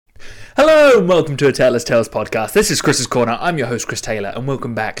and welcome to a Taylor's Tales podcast. This is Chris's Corner. I'm your host, Chris Taylor, and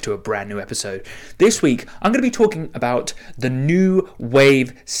welcome back to a brand new episode. This week, I'm going to be talking about the new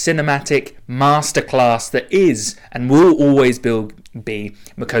wave cinematic masterclass that is and will always be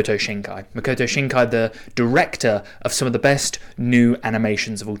Makoto Shinkai. Makoto Shinkai, the director of some of the best new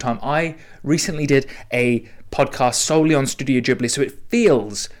animations of all time. I recently did a podcast solely on Studio Ghibli, so it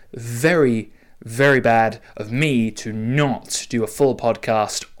feels very bad of me to not do a full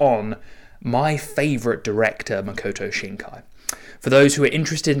podcast on my favourite director, Makoto Shinkai. For those who are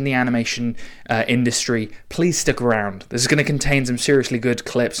interested in the animation industry, please stick around. This is going to contain some seriously good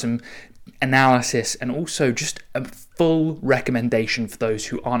clips, some analysis, and also just a full recommendation for those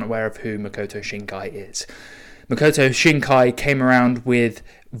who aren't aware of who Makoto Shinkai is. Makoto Shinkai came around with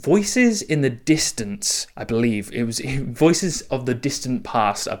Voices in the Distance, I believe. It was Voices of the Distant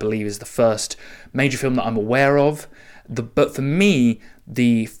Past, I believe, is the first major film that I'm aware of. But for me,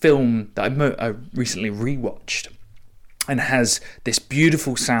 the film that I recently rewatched and has this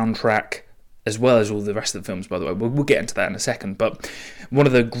beautiful soundtrack, as well as all the rest of the films, by the way. We'll get into that in a second. But one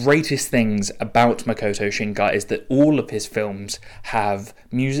of the greatest things about Makoto Shinkai is that all of his films have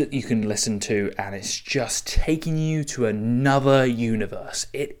music you can listen to, and it's just taking you to another universe.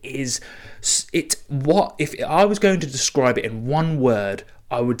 If I was going to describe it in one word,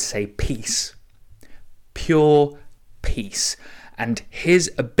 I would say peace. Pure peace. And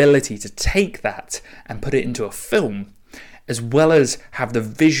his ability to take that and put it into a film, as well as have the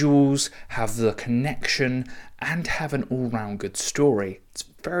visuals, have the connection, and have an all-round good story. It's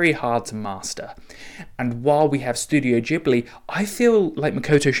very hard to master. And while we have Studio Ghibli, I feel like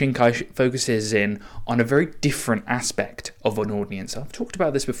Makoto Shinkai focuses in on a very different aspect of an audience. I've talked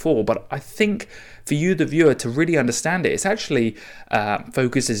about this before, but I think for you, the viewer, to really understand it, it's actually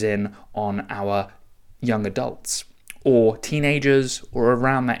focuses in on our young adults, or teenagers, or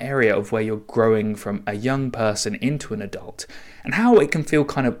around that area of where you're growing from a young person into an adult, and how it can feel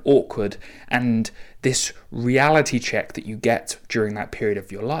kind of awkward, and this reality check that you get during that period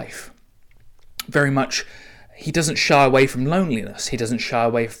of your life. Very much, he doesn't shy away from loneliness, he doesn't shy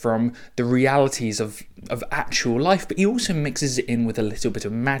away from the realities of actual life, but he also mixes it in with a little bit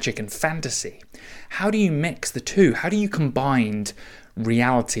of magic and fantasy. How do you mix the two? How do you combine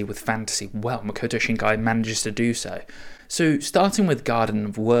reality with fantasy? Well, Makoto Shinkai manages to do so. So starting with Garden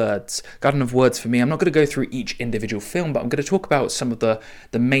of Words. Garden of Words for me, I'm not going to go through each individual film, but I'm going to talk about some of the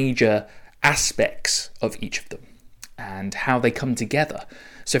major aspects of each of them and how they come together.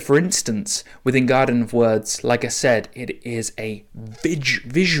 So for instance, within Garden of Words, like I said, it is a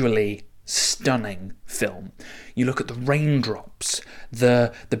visually stunning film. You look at the raindrops,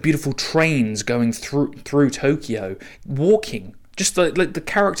 the beautiful trains going through Tokyo, walking, just like the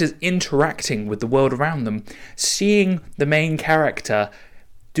characters interacting with the world around them, seeing the main character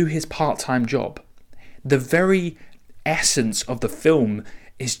do his part-time job. The very essence of the film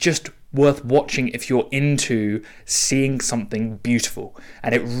is just worth watching if you're into seeing something beautiful.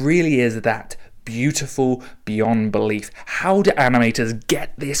 And it really is that beautiful beyond belief. How do animators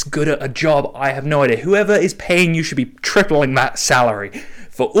get this good at a job? I have no idea. Whoever is paying you should be tripling that salary.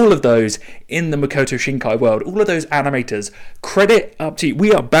 For all of those in the Makoto Shinkai world, all of those animators, credit up to you.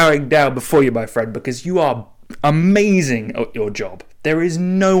 We are bowing down before you, my friend, because you are amazing at your job. There is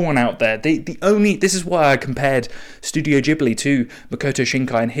no one out there. This is why I compared Studio Ghibli to Makoto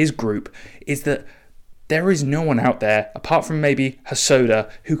Shinkai and his group, is that there is no one out there, apart from maybe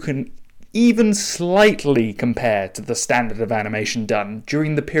Hosoda, who can even slightly compare to the standard of animation done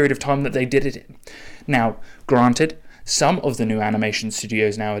during the period of time that they did it in. Now, granted, some of the new animation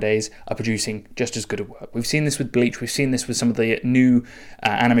studios nowadays are producing just as good a work. We've seen this with Bleach, we've seen this with some of the new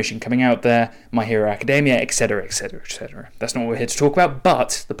animation coming out there, My Hero Academia, etc, etc, etc. That's not what we're here to talk about,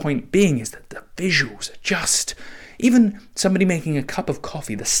 but the point being is that the visuals are just... Even somebody making a cup of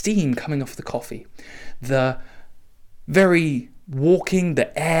coffee, the steam coming off the coffee, the very walking,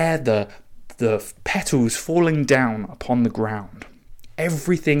 the air, the petals falling down upon the ground.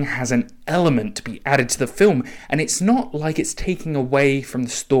 Everything has an element to be added to the film, and it's not like it's taking away from the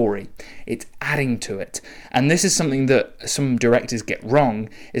story, it's adding to it. And this is something that some directors get wrong,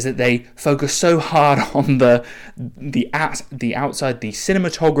 is that they focus so hard on the outside, the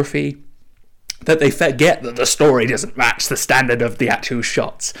cinematography, that they forget that the story doesn't match the standard of the actual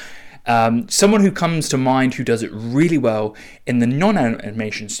shots. Someone who comes to mind who does it really well in the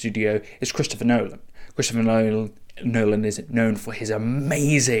non-animation studio is Christopher Nolan. Christopher Nolan is known for his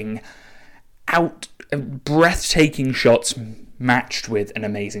amazing, breathtaking shots matched with an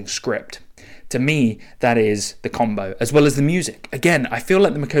amazing script. To me, that is the combo, as well as the music. Again, I feel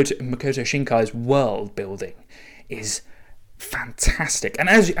like the Makoto Shinkai's world building is fantastic. And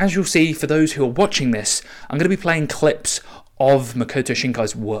as you'll see, for those who are watching this, I'm going to be playing clips of Makoto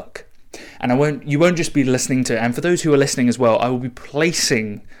Shinkai's work. And you won't just be listening to, and for those who are listening as well, I will be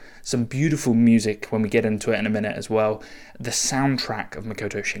placing some beautiful music when we get into it in a minute as well, the soundtrack of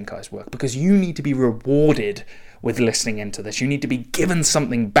Makoto Shinkai's work, because you need to be rewarded with listening into this. You need to be given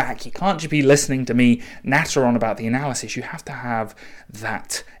something back. You can't just be listening to me natter on about the analysis. You have to have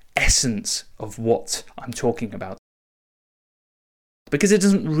that essence of what I'm talking about. Because it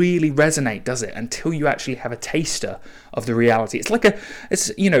doesn't really resonate, does it, until you actually have a taster of the reality.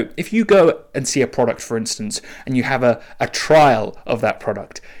 It's if you go and see a product, for instance, and you have a trial of that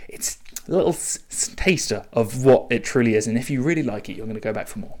product, it's a little taster of what it truly is. And if you really like it, you're going to go back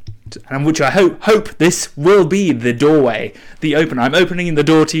for more. And which I hope this will be the doorway, the opener. I'm opening the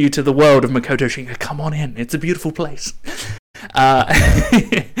door to you to the world of Makoto Shinkai. Come on in. It's a beautiful place.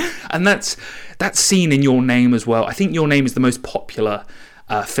 And that's seen in Your Name as well. I think Your Name is the most popular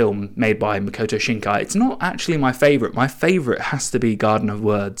film made by Makoto Shinkai. It's not actually my favourite. My favourite has to be Garden of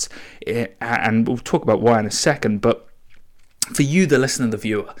Words. And we'll talk about why in a second. But for you, the listener, the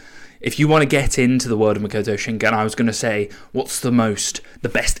viewer, if you want to get into the world of Makoto Shinkai, and I was going to say, what's the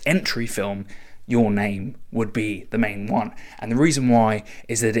best entry film, Your Name would be the main one. And the reason why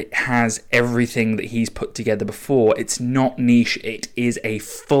is that it has everything that he's put together before. It's not niche. It is a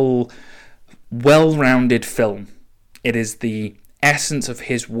full, well-rounded film. It is the essence of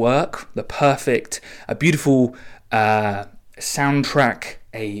his work, a beautiful soundtrack,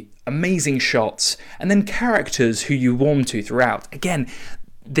 amazing shots, and then characters who you warm to throughout. Again,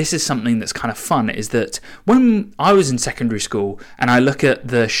 this is something that's kind of fun, is that when I was in secondary school and I look at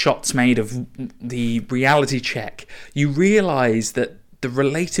the shots made of the reality check, you realise that the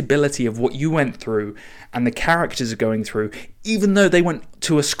relatability of what you went through and the characters are going through, even though they went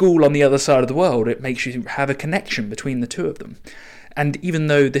to a school on the other side of the world, it makes you have a connection between the two of them. And even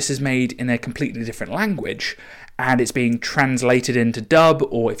though this is made in a completely different language and it's being translated into dub,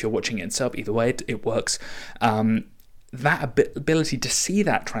 or if you're watching it in sub, either way it works, that ability to see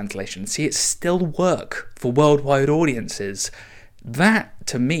that translation, see it still work for worldwide audiences, that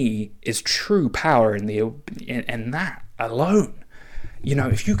to me is true power in that alone.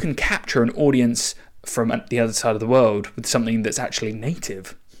 If you can capture an audience from the other side of the world with something that's actually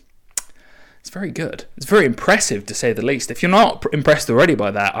native, it's very good. It's very impressive, to say the least. If you're not impressed already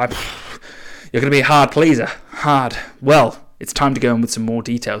by that, you're going to be a hard pleaser. Well, it's time to go in with some more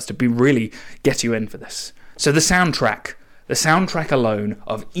details to really get you in for this. So the soundtrack alone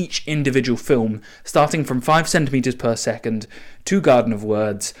of each individual film, starting from 5 centimeters per second, to Garden of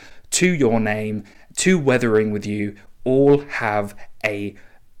Words, to Your Name, to Weathering with You, all have a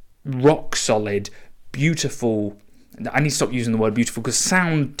rock solid, beautiful, I need to stop using the word beautiful, because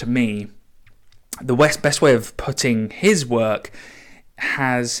sound, to me, the best way of putting his work,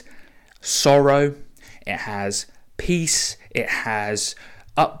 has sorrow, it has peace, it has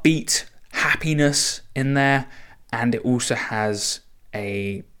upbeat happiness in there, and it also has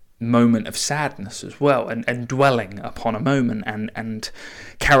a moment of sadness as well, and dwelling upon a moment, and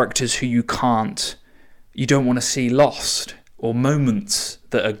characters who you don't want to see lost, or moments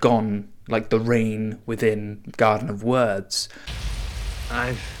that are gone, like the rain within Garden of Words.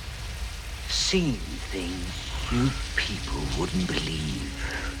 I've seen things you people wouldn't believe.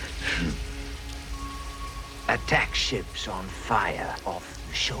 Attack ships on fire off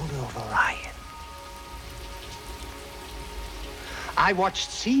the shoulder of Orion. I watched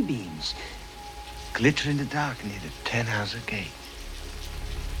sea beams glitter in the dark near the Tannhauser Gate.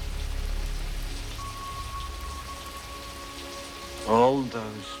 All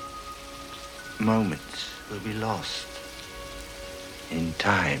those moments will be lost in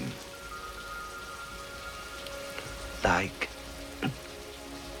time, like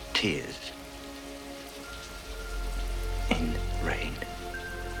tears in rain.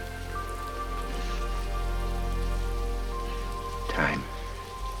 Time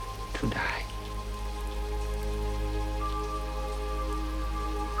to die.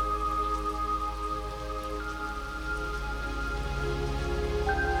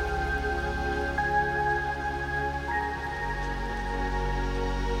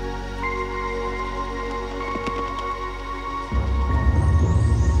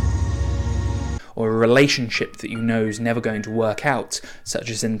 Or a relationship that you know is never going to work out, such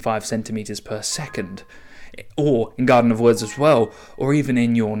as in 5 centimeters per second. Or in Garden of Words as well, or even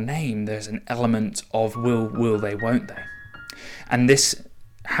in Your Name, there's an element of will they, won't they? And this,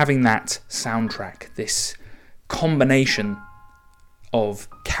 having that soundtrack, this combination of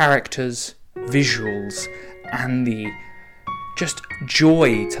characters, visuals, and the just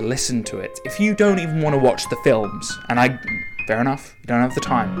joy to listen to it. If you don't even want to watch the films, and fair enough. You don't have the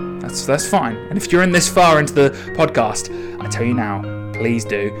time. That's fine. And if you're in this far into the podcast, I tell you now, please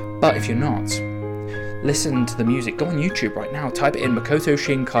do. But if you're not, listen to the music. Go on YouTube right now. Type it in Makoto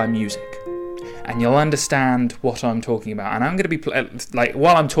Shinkai music, and you'll understand what I'm talking about. And I'm going to be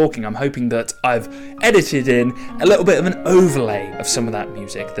while I'm talking, I'm hoping that I've edited in a little bit of an overlay of some of that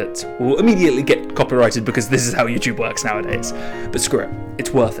music that will immediately get copyrighted, because this is how YouTube works nowadays. But screw it,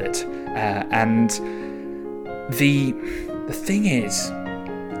 it's worth it. And the thing is,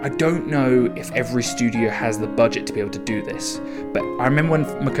 I don't know if every studio has the budget to be able to do this, but I remember when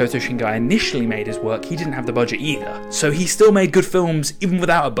Makoto Shinkai initially made his work, he didn't have the budget either, so he still made good films even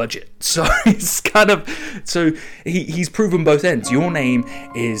without a budget. So it's he's proven both ends. Your Name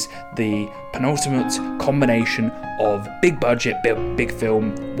is the penultimate combination of big budget, big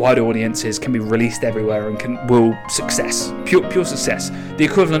film, wide audiences, can be released everywhere, and will success, pure success, the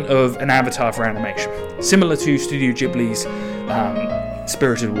equivalent of an Avatar for animation, similar to Studio Ghibli's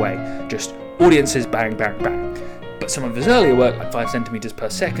Spirited Away, just audiences, bang, bang, bang. But some of his earlier work, like 5 centimeters per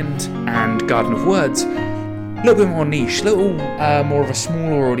second and Garden of Words, a little bit more niche, a little more of a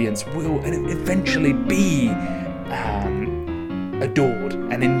smaller audience, will eventually be adored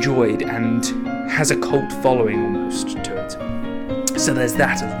and enjoyed and has a cult following almost to it. So there's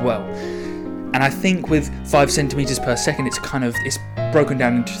that as well. And I think with 5 centimeters per second, it's broken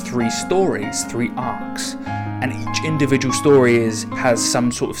down into 3 stories, 3 arcs. And each individual story has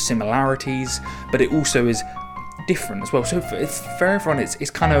some sort of similarities, but it also is different as well. So for everyone, it's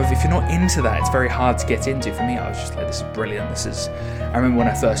kind of, if you're not into that, it's very hard to get into. For me, I was just like, this is brilliant. I remember when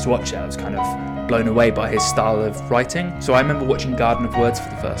I first watched it, I was kind of blown away by his style of writing. So I remember watching Garden of Words for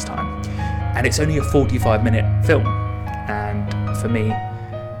the first time, and it's only a 45-minute film. And for me,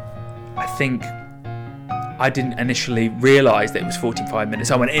 I think I didn't initially realise that it was 45 minutes.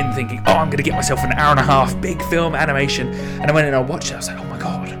 I went in thinking, I'm going to get myself an hour and a half big film animation. And I went in and I watched it. I was like, oh my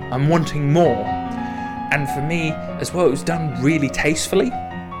god, I'm wanting more. And for me as well, it was done really tastefully,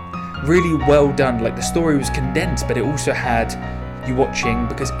 really well done. Like, the story was condensed, but it also had you watching,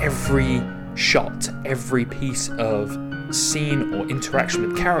 because every shot, every piece of scene or interaction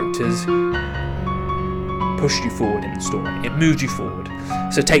with characters pushed you forward in the story. It moved you forward.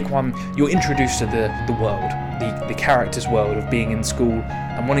 So take one, you're introduced to the world, the character's world of being in school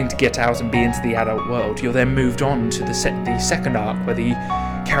and wanting to get out and be into the adult world. You're then moved on to the second arc, where the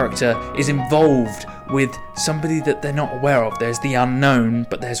character is involved with somebody that they're not aware of. There's the unknown,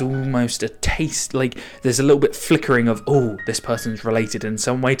 but there's almost a taste, like there's a little bit flickering of, this person's related in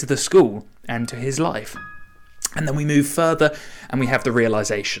some way to the school and to his life. And then we move further and we have the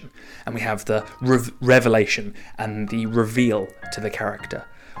realization, and we have the revelation and the reveal to the character,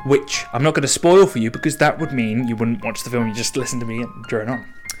 which I'm not going to spoil for you, because that would mean you wouldn't watch the film, you just listen to me and drone on.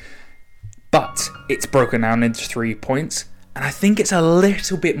 But it's broken down into 3 points, and I think it's a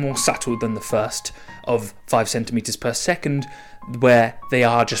little bit more subtle than the first of 5 centimeters per second, where they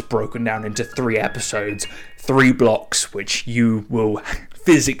are just broken down into 3 episodes, 3 blocks, which you will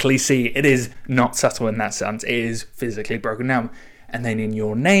physically see. It is not subtle in that sense. It is physically broken down. And then in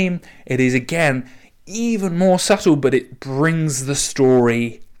Your Name, it is again even more subtle, but it brings the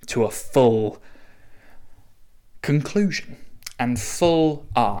story to a full conclusion and full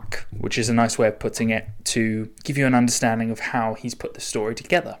arc, which is a nice way of putting it, to give you an understanding of how he's put the story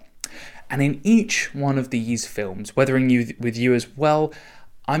together. And in each one of these films, weathering with you as well,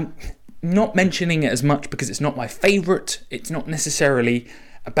 I'm not mentioning it as much because it's not my favourite. It's not necessarily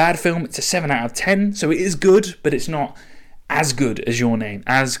a bad film. It's a 7 out of 10, so it is good, but it's not as good as Your Name,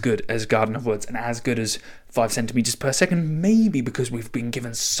 as good as Garden of Words, and as good as 5 centimeters per second, maybe because we've been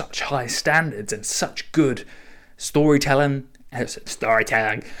given such high standards and such good storytelling,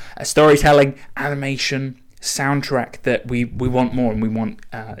 animation, soundtrack, that we want more, and we want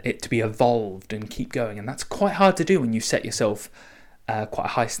it to be evolved and keep going. And that's quite hard to do when you set yourself quite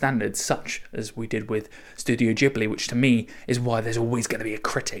high standards, such as we did with Studio Ghibli, which to me is why there's always going to be a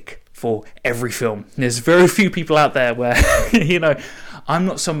critic for every film. There's very few people out there where, I'm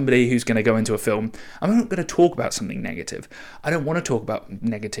not somebody who's going to go into a film, I'm not going to talk about something negative. I don't want to talk about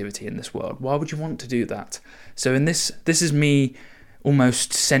negativity in this world. Why would you want to do that? So in this is me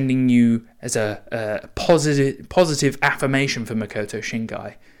almost sending you as a positive affirmation for Makoto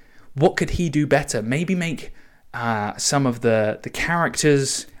Shinkai. What could he do better? Maybe make some of the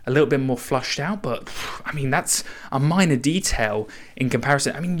characters a little bit more flushed out, but I mean, that's a minor detail in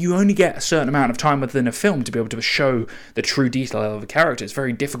comparison. I mean, you only get a certain amount of time within a film to be able to show the true detail of a character. It's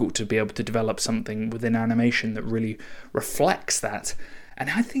very difficult to be able to develop something within animation that really reflects that,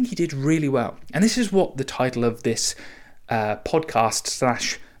 and I think he did really well. And this is what the title of this podcast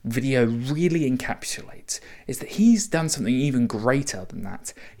 / video really encapsulates is that he's done something even greater than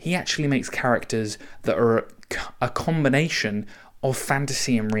that. He actually makes characters that are a combination of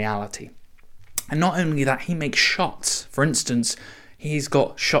fantasy and reality. And not only that, he makes shots. For instance, he's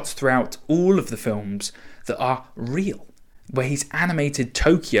got shots throughout all of the films that are real, where he's animated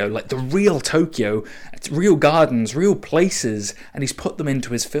Tokyo, like the real Tokyo, real gardens, real places, and he's put them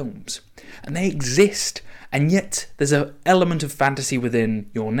into his films. And they exist, and yet there's an element of fantasy within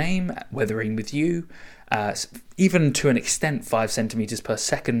Your Name, Weathering with You, even to an extent 5 centimeters per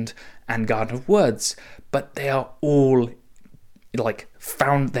second, and Garden of Words, but they are all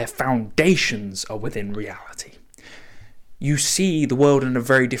their foundations are within reality. You see the world in a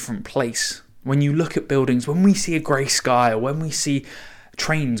very different place. When you look at buildings, when we see a grey sky, or when we see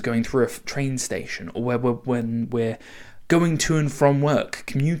trains going through a train station, or when we're going to and from work,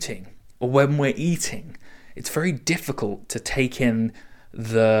 commuting, or when we're eating, it's very difficult to take in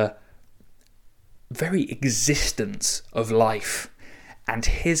the very existence of life. And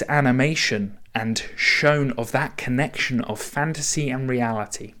his animation and shown of that connection of fantasy and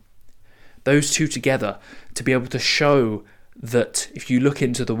reality, those two together, to be able to show that if you look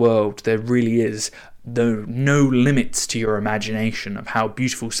into the world, there really is no limits to your imagination of how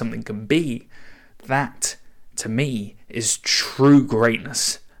beautiful something can be. That, to me, is true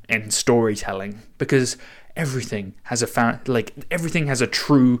greatness in storytelling, because everything has a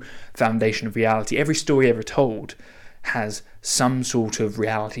true foundation of reality. Every story ever told has some sort of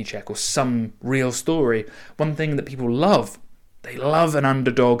reality check or some real story. One thing that people love, they love an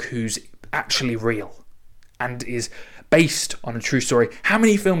underdog who's actually real and is based on a true story. How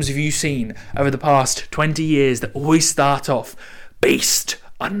many films have you seen over the past 20 years that always start off based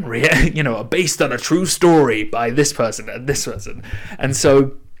on a true story by this person and this person? And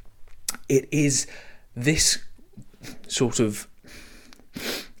so it is this sort of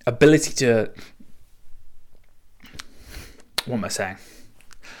ability to... What am I saying?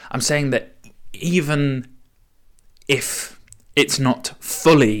 I'm saying that even if it's not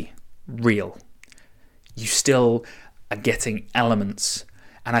fully real, you still are getting elements,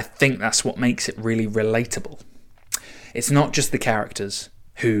 and I think that's what makes it really relatable. It's not just the characters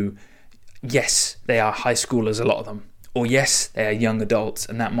who, yes, they are high schoolers, a lot of them, or yes, they are young adults,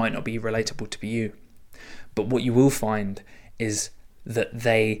 and that might not be relatable to you. But what you will find is that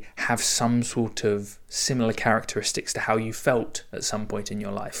they have some sort of similar characteristics to how you felt at some point in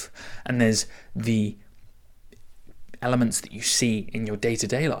your life. And there's the elements that you see in your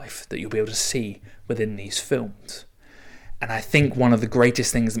day-to-day life that you'll be able to see within these films. And I think one of the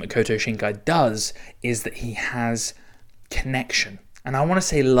greatest things that Makoto Shinkai does is that he has connection. And I want to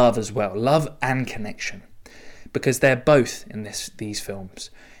say love as well. Love and connection. Because they're both in these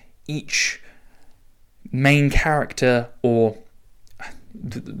films. Each main character, or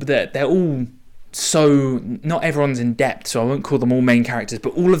they're all so, not everyone's in depth, so I won't call them all main characters,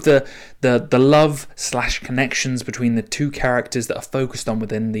 but all of the love / connections between the two characters that are focused on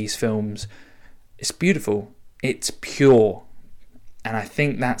within these films, it's beautiful, it's pure. And I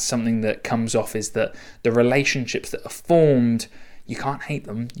think that's something that comes off, is that the relationships that are formed, you can't hate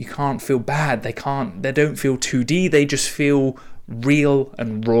them, you can't feel bad, they don't feel 2D, they just feel real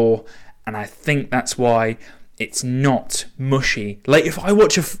and raw. And I think that's why it's not mushy. Like, if I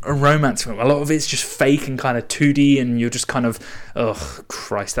watch a romance film, a lot of it's just fake and kind of 2D, and you're just kind of, oh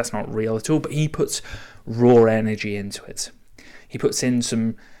Christ, that's not real at all. But he puts raw energy into it. He puts in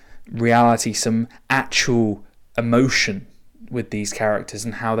some reality, some actual emotion with these characters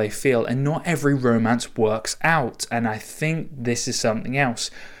and how they feel. And not every romance works out. And I think this is something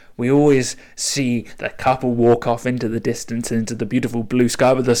else. We always see the couple walk off into the distance, into the beautiful blue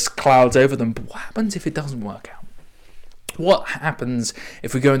sky with the clouds over them. But what happens if it doesn't work out? What happens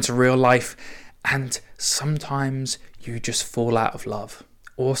if we go into real life and sometimes you just fall out of love?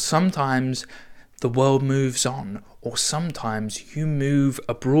 Or sometimes the world moves on. Or sometimes you move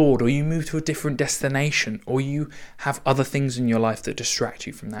abroad, or you move to a different destination, or you have other things in your life that distract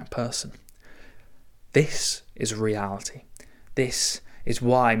you from that person. This is reality. This is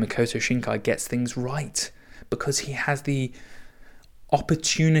why Makoto Shinkai gets things right, because he has the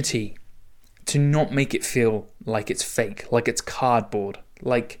opportunity to not make it feel like it's fake, like it's cardboard,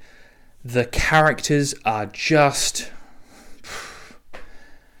 like the characters are just...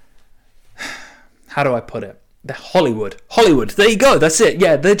 How do I put it? They're Hollywood, there you go, that's it.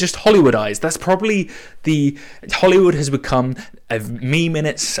 Yeah, they're just Hollywoodized. That's probably Hollywood has become a meme in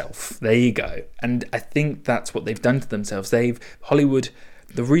itself. There you go. And I think that's what they've done to themselves. The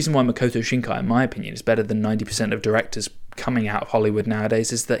reason why Makoto Shinkai, in my opinion, is better than 90% of directors coming out of Hollywood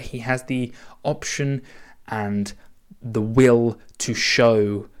nowadays is that he has the option and the will to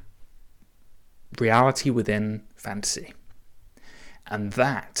show reality within fantasy. And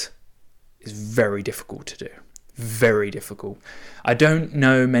that is very difficult to do. Very difficult. I don't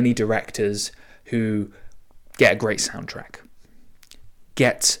know many directors who get a great soundtrack,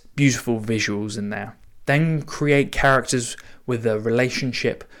 get beautiful visuals in there, then create characters with a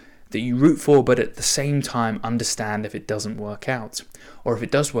relationship that you root for, but at the same time understand if it doesn't work out. Or if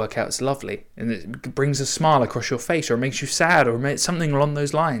it does work out, it's lovely, and it brings a smile across your face, or it makes you sad, or something along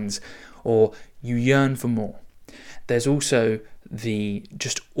those lines, or you yearn for more. There's also the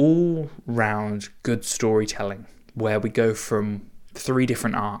just all-round good storytelling, where we go from 3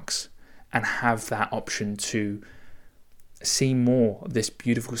 different arcs and have that option to see more of this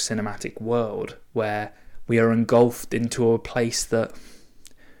beautiful cinematic world where we are engulfed into a place that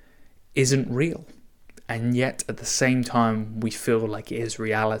isn't real, and yet at the same time we feel like it is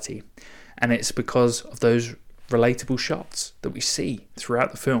reality. And it's because of those relatable shots that we see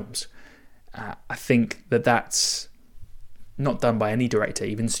throughout the films. I think that that's not done by any director,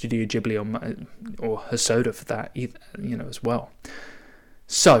 even Studio Ghibli or Hosoda for that either, as well.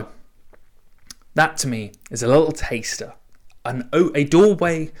 So that to me is a little taster, a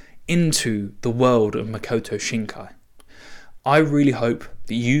doorway into the world of Makoto Shinkai. I really hope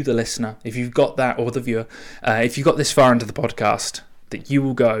that you, the listener, if you've got that, or the viewer, if you got this far into the podcast, that you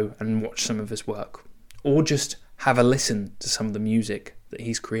will go and watch some of his work, or just have a listen to some of the music that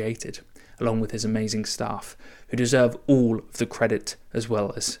he's created, along with his amazing staff, who deserve all of the credit as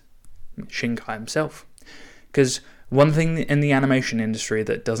well as Shinkai himself. Because one thing in the animation industry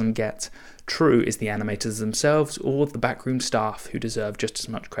that doesn't get true is the animators themselves or the backroom staff, who deserve just as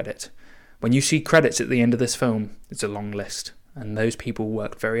much credit. When you see credits at the end of this film, it's a long list, and those people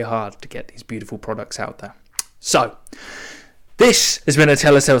worked very hard to get these beautiful products out there. So, this has been a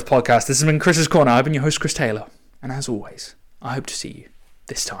Tell Us Tales podcast. This has been Chris's Corner. I've been your host, Chris Taylor, and as always, I hope to see you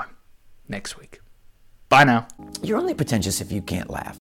this time next week. Bye now. You're only pretentious if you can't laugh.